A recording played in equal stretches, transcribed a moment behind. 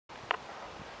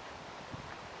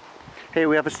Here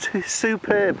we have a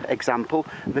superb example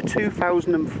of a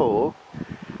 2004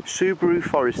 Subaru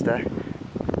Forester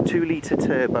 2-litre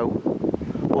turbo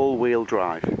all-wheel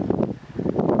drive.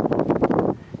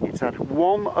 It's had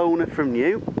one owner from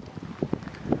new.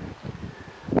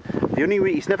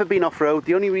 He's never been off-road.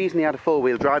 The only reason he had a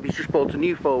 4-wheel drive, he's just bought a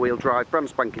new 4-wheel drive, brand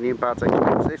spanking new, Part X. The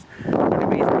only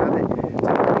reason he had it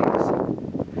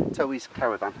to tow his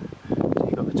caravan. So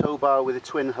you've got the tow bar with the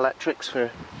twin electrics for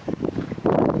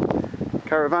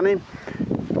caravanning.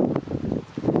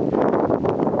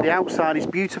 The outside is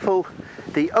beautiful.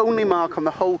 The only mark on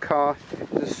the whole car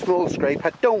is a small scrape.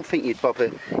 I don't think you'd bother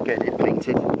getting it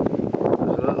painted.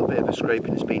 There's a little bit of a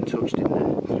scraping that's been touched in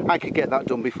there. I could get that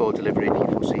done before delivery if you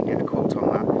foresee and get a quote on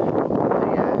that.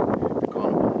 The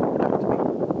corner would have to be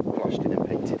flashed in and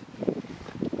painted.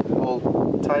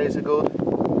 All tyres are good.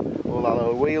 All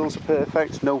alloy wheels are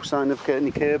perfect. No sign of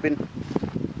any curbing.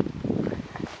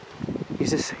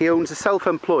 He owns a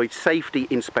self-employed safety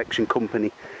inspection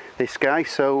company, this guy,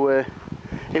 so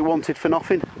it wanted for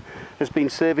nothing. Has been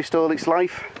serviced all its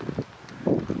life.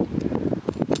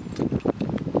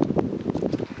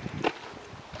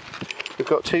 We've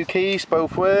got 2 keys,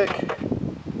 both work.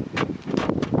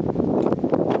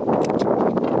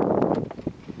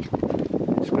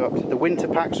 It's got the winter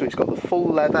pack, so it's got the full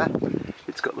leather.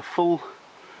 It's got the full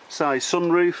size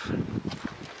sunroof.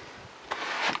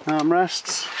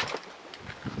 Armrests.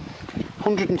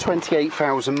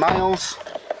 128,000 miles,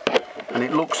 and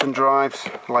it looks and drives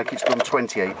like it's done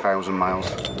 28,000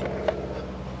 miles.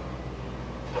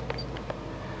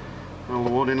 All the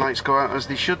warning lights go out as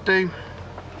they should do.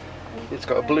 It's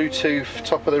got a Bluetooth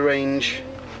top of the range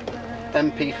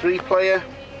MP3 player.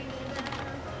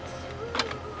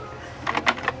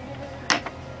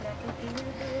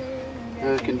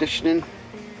 Air conditioning.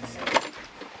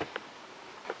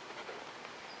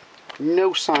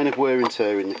 No sign of wear and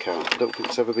tear in the car. I don't think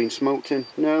it's ever been smoked in.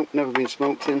 No, never been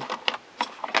smoked in.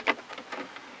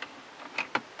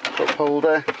 Cup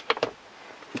holder.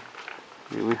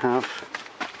 Here we have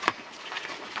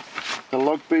the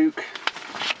logbook.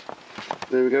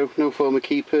 There we go, no former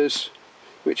keepers.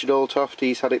 Richard Altoft,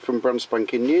 he's had it from brand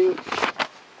spanking new.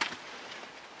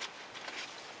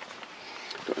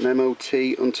 Got an MOT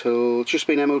until, just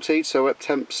been MOT'd, so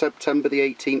September the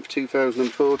 18th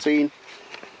 2014.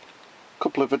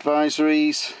 Couple of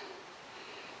advisories,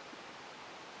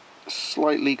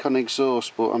 slight leak on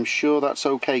exhaust, but I'm sure that's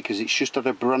okay because it's just had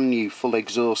a brand new full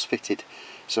exhaust fitted.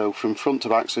 So from front to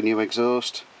back's a new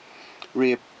exhaust.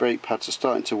 Rear brake pads are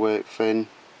starting to work thin,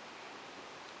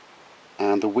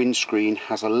 and the windscreen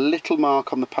has a little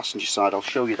mark on the passenger side. I'll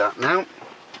show you that now.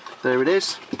 There it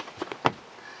is.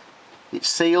 It's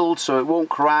sealed so it won't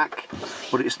crack,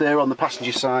 but it's there on the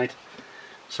passenger side,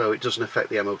 so it doesn't affect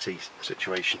the MOT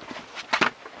situation.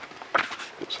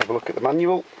 Let's have a look at the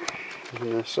manual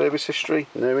and the service history,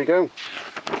 and there we go.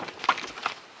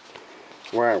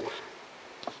 Wow.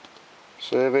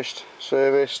 Serviced,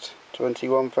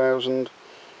 21,000,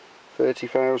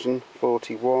 30,000,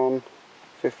 41,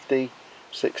 50,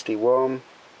 61.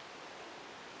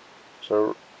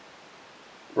 So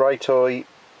Right Eye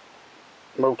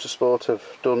Motorsport have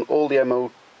done all the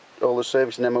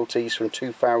service and MOTs from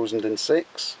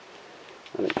 2006,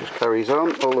 and it just carries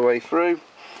on all the way through.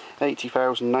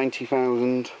 80,000,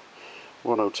 90,000,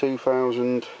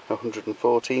 102,000,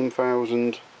 114,000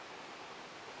 and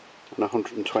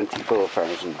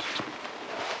 124,000.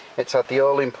 It's had the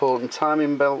all important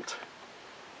timing belt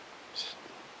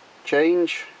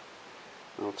change.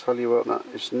 I'll tell you what that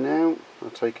is now.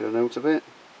 I'll take a note of it.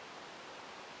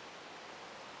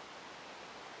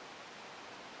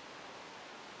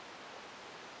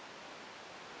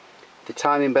 The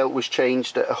timing belt was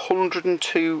changed at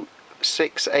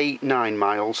 102,689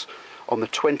 miles on the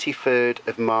 23rd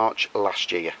of March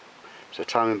last year. So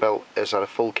timing belt has had a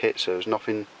full kit, so there's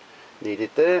nothing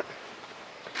needed there.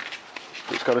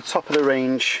 It's got a top of the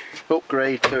range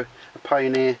upgrade to a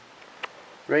Pioneer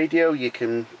radio. You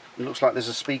can, it looks like there's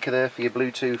a speaker there for your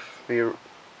Bluetooth for your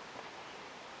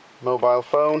mobile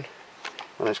phone,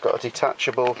 and it's got a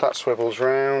detachable that swivels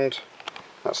round.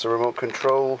 That's the remote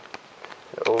control.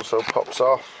 It also pops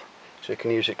off, so you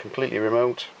can use it completely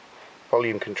remote.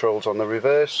 Volume controls on the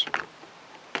reverse,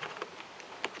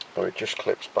 or it just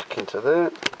clips back into there.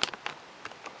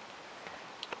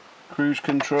 Cruise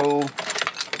control,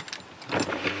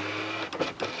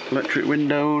 electric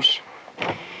windows.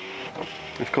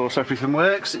 Of course, everything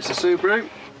works. It's a Subaru.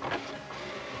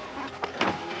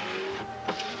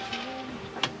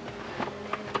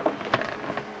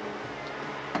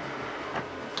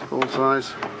 Full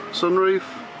size sunroof,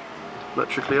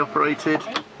 electrically operated,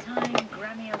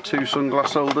 2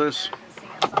 sunglass holders,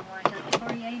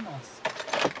 Amos.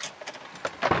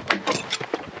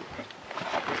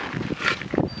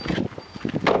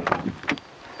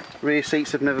 Rear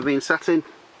seats have never been sat in.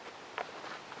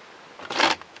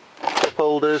 Cup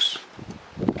holders.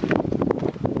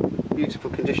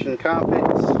 Beautiful condition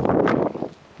carpets.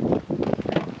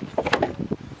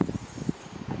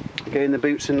 Again, the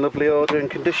boot's in lovely order and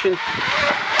condition.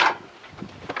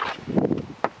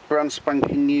 Brand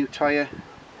spanking new tyre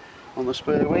on the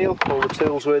spare wheel, all the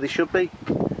tools where they should be.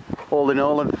 All in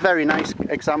all, a very nice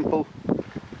example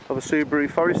of a Subaru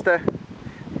Forester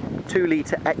 2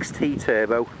 litre XT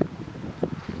turbo,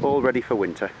 all ready for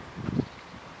winter.